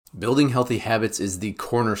Building healthy habits is the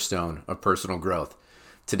cornerstone of personal growth.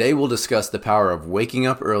 Today we'll discuss the power of waking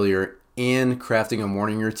up earlier and crafting a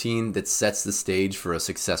morning routine that sets the stage for a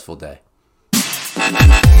successful day.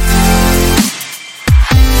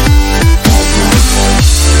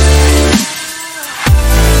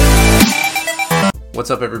 What's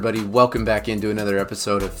up, everybody? Welcome back into another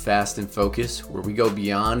episode of Fast and Focus, where we go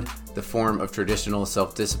beyond the form of traditional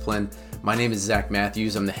self-discipline. My name is Zach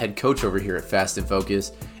Matthews. I'm the head coach over here at Fast and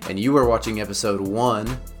Focus, and you are watching episode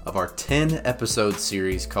 1 of our 10-episode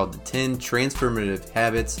series called the 10 Transformative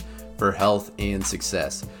Habits for Health and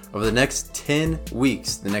Success. Over the next 10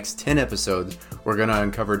 weeks, the next 10 episodes, we're going to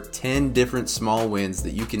uncover 10 different small wins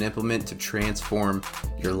that you can implement to transform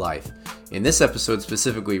your life. In this episode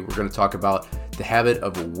specifically, we're going to talk about the habit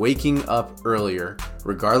of waking up earlier.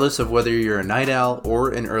 Regardless of whether you're a night owl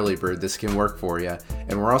or an early bird, this can work for you.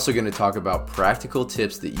 And we're also going to talk about practical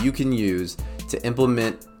tips that you can use to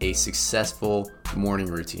implement a successful morning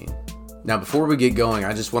routine. Now, before we get going,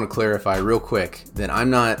 I just want to clarify real quick that I'm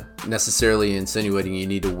not necessarily insinuating you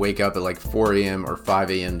need to wake up at like 4 a.m. or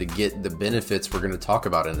 5 a.m. to get the benefits we're going to talk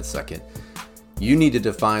about in a second. You need to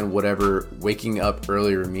define whatever waking up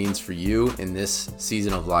earlier means for you in this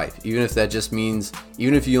season of life. Even if that just means,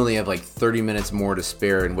 even if you only have like 30 minutes more to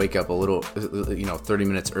spare and wake up a little, 30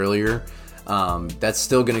 minutes earlier, that's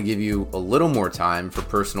still going to give you a little more time for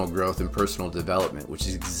personal growth and personal development, which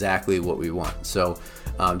is exactly what we want. So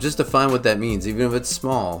just define what that means, even if it's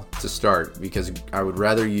small to start, because I would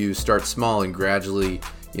rather you start small and gradually,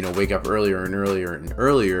 wake up earlier and earlier and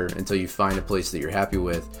earlier until you find a place that you're happy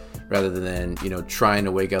with, rather than, trying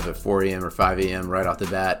to wake up at 4 a.m. or 5 a.m. right off the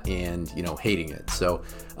bat and, hating it. So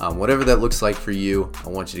whatever that looks like for you, I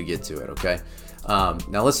want you to get to it, okay?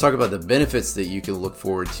 Now let's talk about the benefits that you can look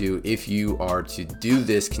forward to if you are to do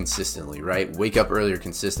this consistently, right? Wake up earlier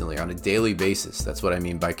consistently on a daily basis. That's what I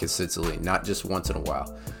mean by consistently, not just once in a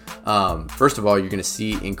while. First of all, you're going to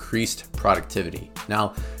see increased productivity.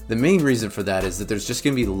 Now, the main reason for that is that there's just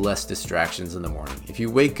going to be less distractions in the morning. If you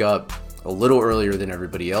wake up a little earlier than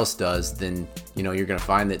everybody else does, then you're going to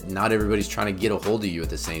find that not everybody's trying to get a hold of you at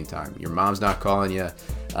the same time. Your mom's not calling you,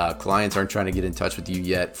 clients aren't trying to get in touch with you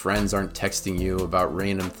yet, friends aren't texting you about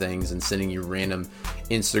random things and sending you random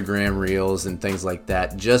Instagram reels and things like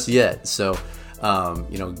that just yet. So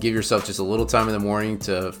give yourself just a little time in the morning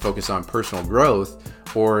to focus on personal growth,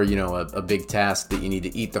 or a big task that you need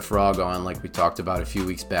to eat the frog on, like we talked about a few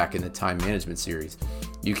weeks back in the time management series.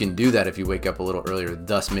 You can do that if you wake up a little earlier,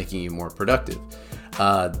 thus making you more productive.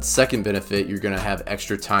 Second benefit, you're going to have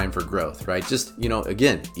extra time for growth, right? Just,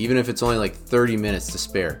 again, even if it's only like 30 minutes to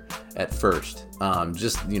spare at first,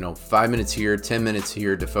 just, 5 minutes here, 10 minutes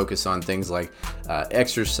here to focus on things like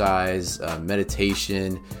exercise,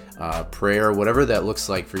 meditation, prayer, whatever that looks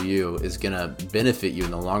like for you is going to benefit you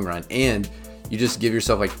in the long run. And you just give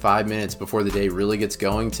yourself like 5 minutes before the day really gets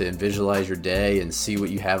going to visualize your day and see what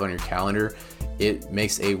you have on your calendar. It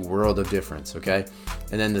makes a world of difference, okay?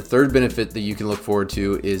 And then the third benefit that you can look forward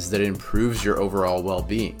to is that it improves your overall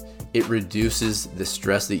well-being. It reduces the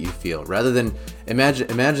stress that you feel. Rather than,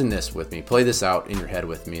 imagine this with me, play this out in your head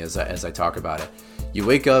with me as I talk about it. You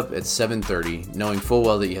wake up at 7:30 knowing full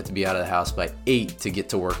well that you have to be out of the house by 8 to get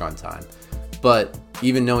to work on time. But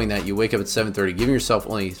even knowing that, you wake up at 7:30, giving yourself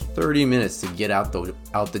only 30 minutes to get out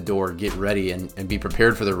the door, get ready, and be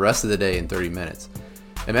prepared for the rest of the day in 30 minutes.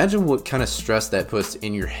 Imagine what kind of stress that puts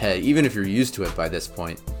in your head, even if you're used to it by this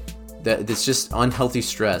point. That's just unhealthy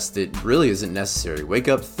stress that really isn't necessary. Wake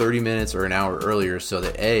up 30 minutes or an hour earlier so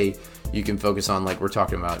that you can focus on, like we're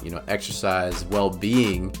talking about, exercise,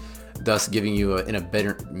 well-being, thus giving you in a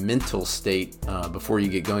better mental state before you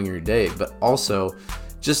get going in your day. But also,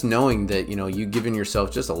 just knowing that, you've given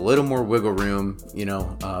yourself just a little more wiggle room,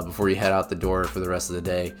 before you head out the door for the rest of the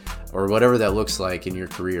day, or whatever that looks like in your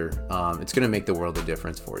career, it's going to make the world a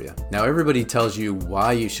difference for you. Now, everybody tells you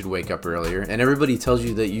why you should wake up earlier, and everybody tells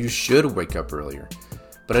you that you should wake up earlier.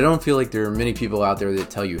 But I don't feel like there are many people out there that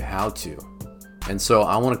tell you how to. And so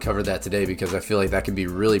I want to cover that today because I feel like that can be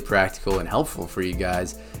really practical and helpful for you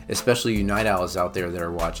guys, especially you night owls out there that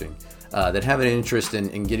are watching, that have an interest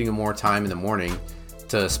in getting more time in the morning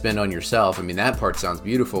to spend on yourself. I mean, that part sounds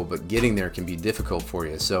beautiful, but getting there can be difficult for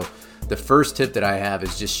you. So the first tip that I have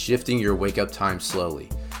is just shifting your wake up time slowly.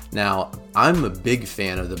 Now, I'm a big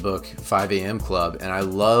fan of the book 5 a.m. Club, and I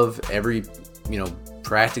love every,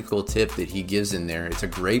 practical tip that he gives in there. It's a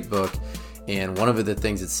great book. And one of the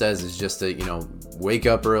things it says is just to, wake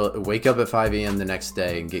up at 5 a.m. the next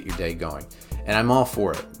day and get your day going. And I'm all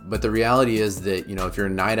for it. But the reality is that, if you're a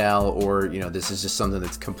night owl or, this is just something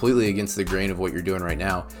that's completely against the grain of what you're doing right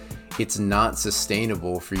now, it's not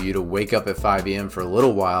sustainable for you to wake up at 5 a.m. for a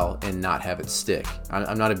little while and not have it stick.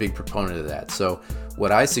 I'm not a big proponent of that. So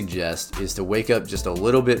what I suggest is to wake up just a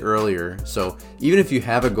little bit earlier. So even if you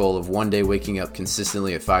have a goal of one day waking up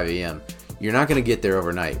consistently at 5 a.m., you're not going to get there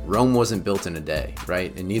overnight. Rome wasn't built in a day,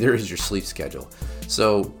 right? And neither is your sleep schedule.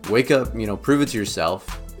 So wake up, prove it to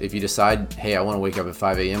yourself. If you decide, hey, I want to wake up at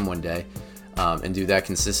 5 a.m. one day, and do that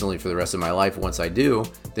consistently for the rest of my life. Once I do,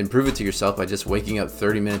 then prove it to yourself by just waking up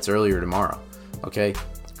 30 minutes earlier tomorrow. Okay,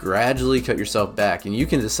 gradually cut yourself back, and you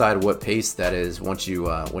can decide what pace that is once you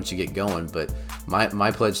get going. But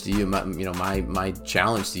my pledge to you, my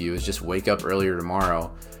challenge to you is just wake up earlier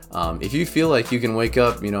tomorrow. If you feel like you can wake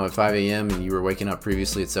up, at 5 a.m. and you were waking up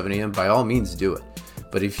previously at 7 a.m., by all means do it.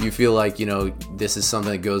 But if you feel like, this is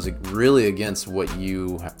something that goes really against what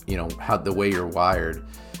how the way you're wired,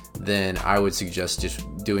 then I would suggest just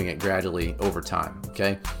doing it gradually over time,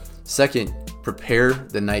 okay? Second, prepare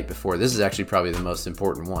the night before. This is actually probably the most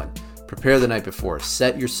important one. Prepare the night before.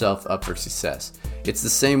 Set yourself up for success. It's the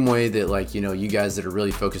same way that you guys that are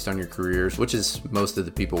really focused on your careers, which is most of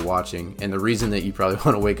the people watching, and the reason that you probably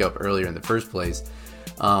want to wake up earlier in the first place,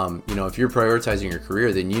 if you're prioritizing your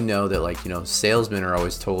career, then that salesmen are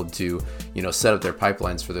always told to, set up their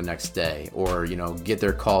pipelines for the next day, or, get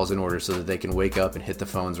their calls in order so that they can wake up and hit the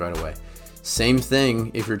phones right away. Same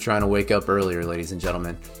thing if you're trying to wake up earlier, ladies and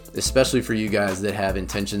gentlemen, especially for you guys that have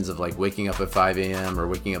intentions of waking up at 5 a.m. or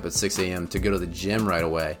waking up at 6 a.m. to go to the gym right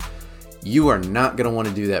away. You are not going to want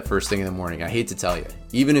to do that first thing in the morning. I hate to tell you,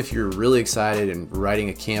 even if you're really excited and writing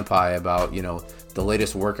a campi about, the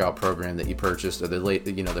latest workout program that you purchased, or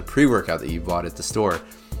the pre-workout that you bought at the store,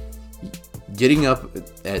 getting up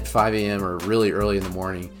at 5 a.m. or really early in the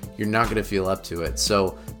morning, you're not going to feel up to it.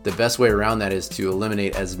 So the best way around that is to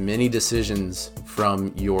eliminate as many decisions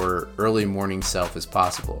from your early morning self as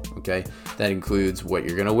possible. Okay. That includes what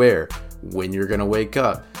you're going to wear, when you're going to wake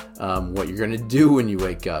up, what you're going to do when you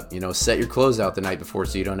wake up, set your clothes out the night before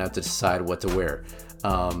so you don't have to decide what to wear.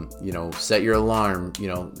 Set your alarm,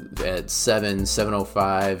 at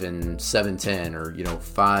 7:05 and 7:10, or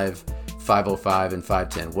 5:05 and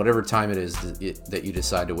 5:10, whatever time it is that you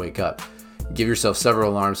decide to wake up. Give yourself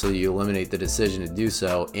several alarms so that you eliminate the decision to do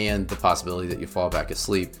so and the possibility that you fall back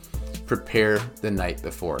asleep. Prepare the night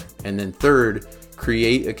before. And then third,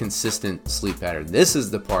 create a consistent sleep pattern. This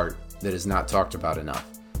is the part that is not talked about enough.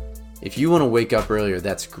 If you want to wake up earlier,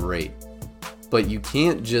 that's great. But you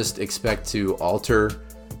can't just expect to alter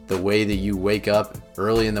the way that you wake up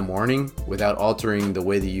early in the morning without altering the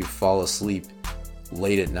way that you fall asleep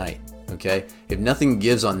late at night, okay? If nothing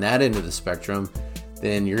gives on that end of the spectrum,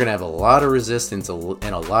 then you're going to have a lot of resistance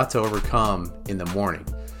and a lot to overcome in the morning,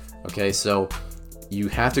 okay? So you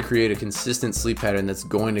have to create a consistent sleep pattern that's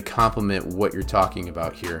going to complement what you're talking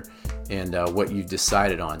about here and what you've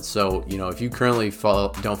decided on. So, if you currently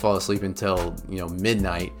don't fall asleep until,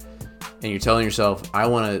 midnight, and you're telling yourself, I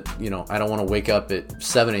don't want to wake up at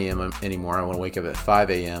 7 a.m. anymore, I want to wake up at 5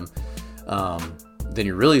 a.m., then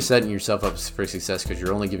you're really setting yourself up for success because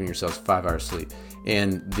you're only giving yourself 5 hours sleep.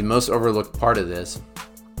 And the most overlooked part of this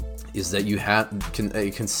is that you have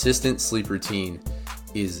a consistent sleep routine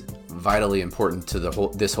is vitally important to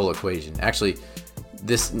this whole equation. Actually,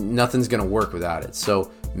 nothing's going to work without it.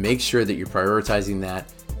 So make sure that you're prioritizing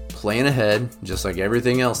that. Plan ahead, just like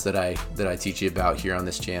everything else that I teach you about here on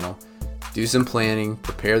this channel. Do some planning,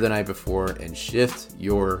 prepare the night before, and shift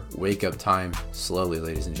your wake up time slowly,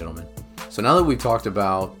 ladies and gentlemen. So now that we've talked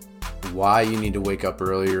about why you need to wake up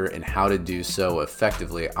earlier and how to do so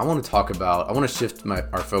effectively, I want to shift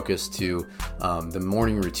our focus to the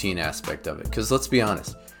morning routine aspect of it. Because let's be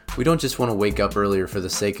honest, we don't just want to wake up earlier for the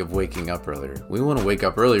sake of waking up earlier. We want to wake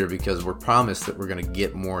up earlier because we're promised that we're going to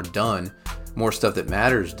get more done, more stuff that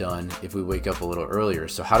matters done if we wake up a little earlier.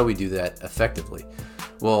 So how do we do that effectively?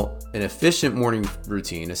 Well, an efficient morning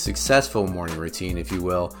routine, a successful morning routine, if you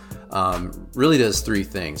will, really does 3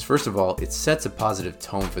 things. First of all, it sets a positive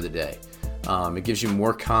tone for the day. It gives you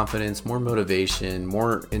more confidence, more motivation,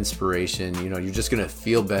 more inspiration. You're just going to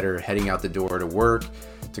feel better heading out the door to work,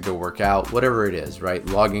 to go work out, whatever it is, right?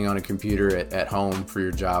 Logging on a computer at home for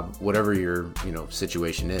your job, whatever your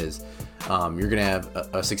situation is. You're going to have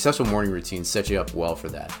a successful morning routine set you up well for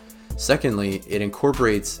that. Secondly, it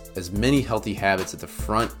incorporates as many healthy habits at the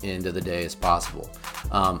front end of the day as possible.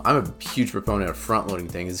 I'm a huge proponent of front-loading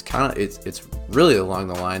things. It's really along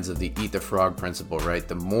the lines of the eat the frog principle, right?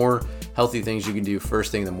 The more healthy things you can do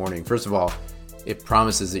first thing in the morning, first of all, it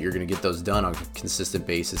promises that you're going to get those done on a consistent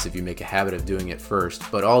basis if you make a habit of doing it first.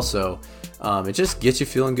 But also, it just gets you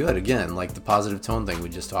feeling good. Again, like the positive tone thing we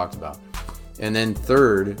just talked about. And then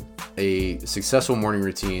third, a successful morning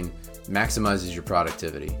routine maximizes your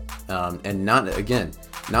productivity. And not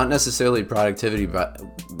necessarily productivity, but,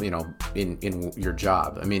 in your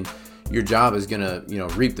job. I mean, your job is going to,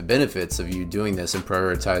 reap the benefits of you doing this and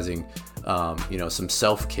prioritizing, some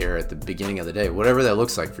self-care at the beginning of the day, whatever that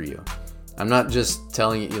looks like for you. I'm not just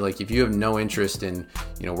telling you, like, if you have no interest in,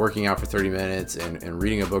 working out for 30 minutes and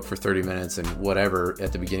reading a book for 30 minutes and whatever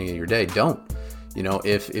at the beginning of your day, don't.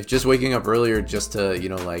 If just waking up earlier just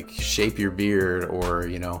to, shape your beard or,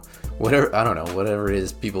 whatever, I don't know, whatever it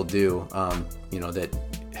is people do, that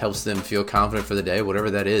helps them feel confident for the day, whatever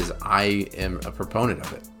that is, I am a proponent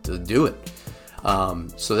of it, to do it.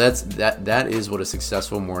 So that is what a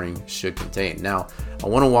successful morning should contain. Now, I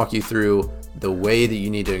want to walk you through the way that you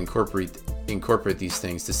need to incorporate these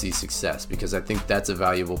things to see success, because I think that's a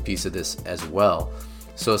valuable piece of this as well.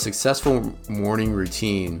 So a successful morning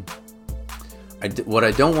routine, what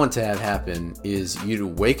I don't want to have happen is you to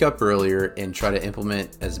wake up earlier and try to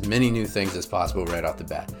implement as many new things as possible right off the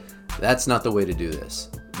bat. That's not the way to do this.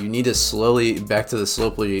 You need to slowly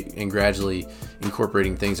and gradually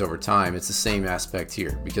incorporating things over time. It's the same aspect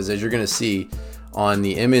here, because as you're going to see on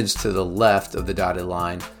the image to the left of the dotted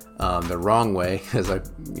line, the wrong way, as I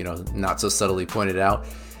not so subtly pointed out,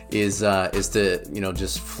 is to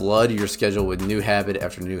just flood your schedule with new habit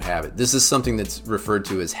after new habit. This is something that's referred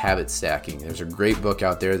to as habit stacking. There's a great book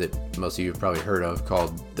out there that most of you have probably heard of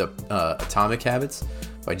called The Atomic Habits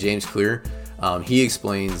by James Clear. He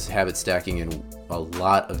explains habit stacking in a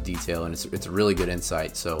lot of detail, and it's a really good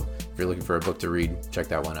insight. So if you're looking for a book to read, check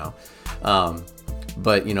that one out.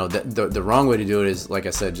 But the wrong way to do it is, like I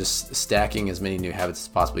said, just stacking as many new habits as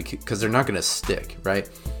possible, because they're not going to stick, right?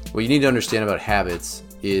 What you need to understand about habits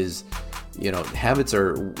is, habits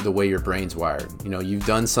are the way your brain's wired. You've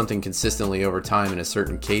done something consistently over time in a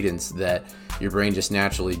certain cadence that your brain just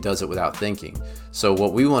naturally does it without thinking. So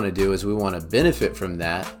what we want to do is we want to benefit from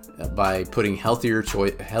that by putting healthier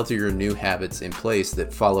new habits in place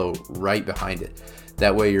that follow right behind it.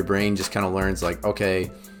 That way your brain just kind of learns, like,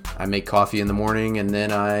 okay, I make coffee in the morning and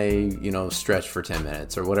then I, stretch for 10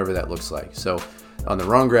 minutes or whatever that looks like. So on the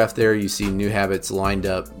wrong graph there, you see new habits lined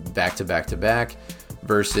up back to back to back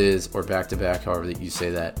versus, or back to back, however that you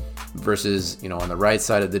say that, versus, on the right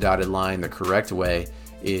side of the dotted line, the correct way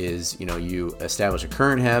is, you establish a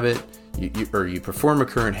current habit, you perform a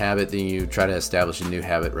current habit, then you try to establish a new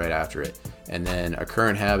habit right after it, and then a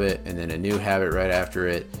current habit, and then a new habit right after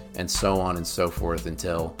it, and so on and so forth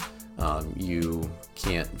until you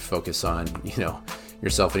can't focus on,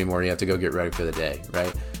 yourself anymore. You have to go get ready for the day,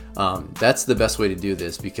 right? That's the best way to do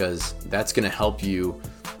this, because that's going to help you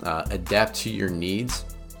adapt to your needs.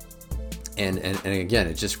 And again,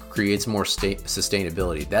 it just creates more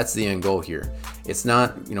sustainability. That's the end goal here. It's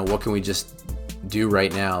not, what can we just do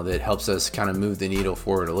right now that helps us kind of move the needle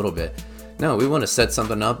forward a little bit. No, we want to set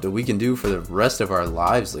something up that we can do for the rest of our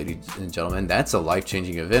lives, ladies and gentlemen. That's a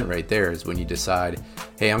life-changing event right there, is when you decide,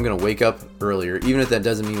 hey, I'm going to wake up earlier, even if that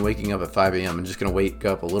doesn't mean waking up at 5 a.m. I'm just going to wake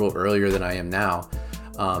up a little earlier than I am now,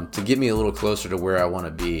 to get me a little closer to where I want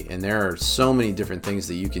to be. And there are so many different things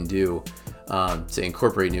that you can do to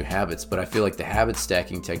incorporate new habits, but I feel like the habit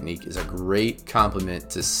stacking technique is a great complement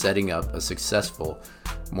to setting up a successful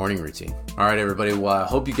morning routine. All right, everybody. Well, I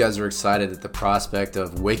hope you guys are excited at the prospect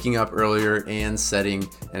of waking up earlier and setting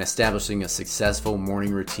and establishing a successful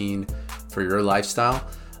morning routine for your lifestyle.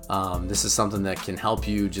 This is something that can help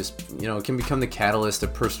you just, it can become the catalyst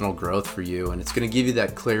of personal growth for you, and it's going to give you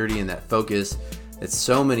that clarity and that focus that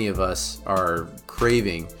so many of us are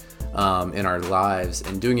craving in our lives,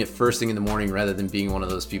 and doing it first thing in the morning rather than being one of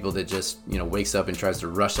those people that just, wakes up and tries to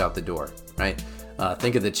rush out the door, right?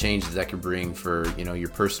 Think of the changes that could bring for, your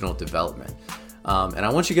personal development. And I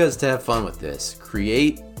want you guys to have fun with this.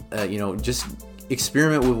 Create, just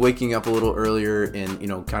experiment with waking up a little earlier and,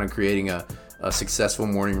 kind of creating a successful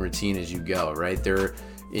morning routine as you go, right? There,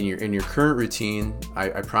 in your current routine,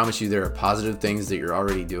 I promise you there are positive things that you're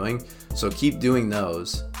already doing. So keep doing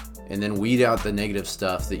those, and then weed out the negative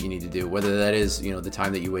stuff that you need to do, whether that is, the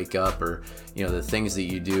time that you wake up, or, the things that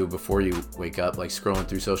you do before you wake up, like scrolling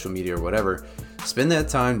through social media or whatever. Spend that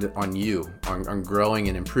time on you, on growing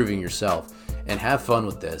and improving yourself, and have fun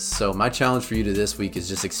with this. So my challenge for you to this week is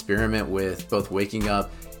just experiment with both waking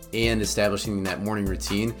up and establishing that morning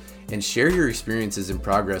routine, and share your experiences and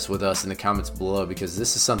progress with us in the comments below, because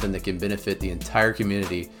this is something that can benefit the entire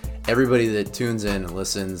community. Everybody that tunes in and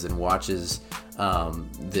listens and watches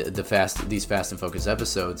these Fast and Focus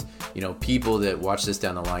episodes, people that watch this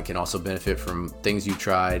down the line can also benefit from things you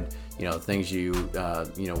tried, things you,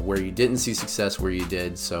 where you didn't see success, where you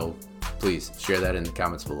did. So please share that in the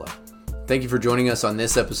comments below. Thank you for joining us on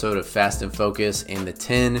this episode of Fast and Focus and the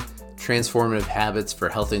 10 Transformative Habits for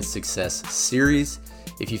Health and Success series.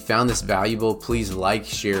 If you found this valuable, please like,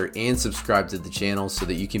 share, and subscribe to the channel so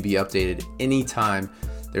that you can be updated anytime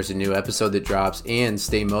there's a new episode that drops, and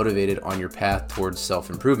stay motivated on your path towards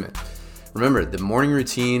self-improvement. Remember, the morning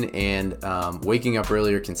routine and waking up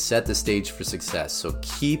earlier can set the stage for success. So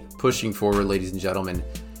keep pushing forward, ladies and gentlemen.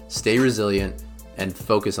 Stay resilient and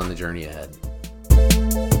focus on the journey ahead.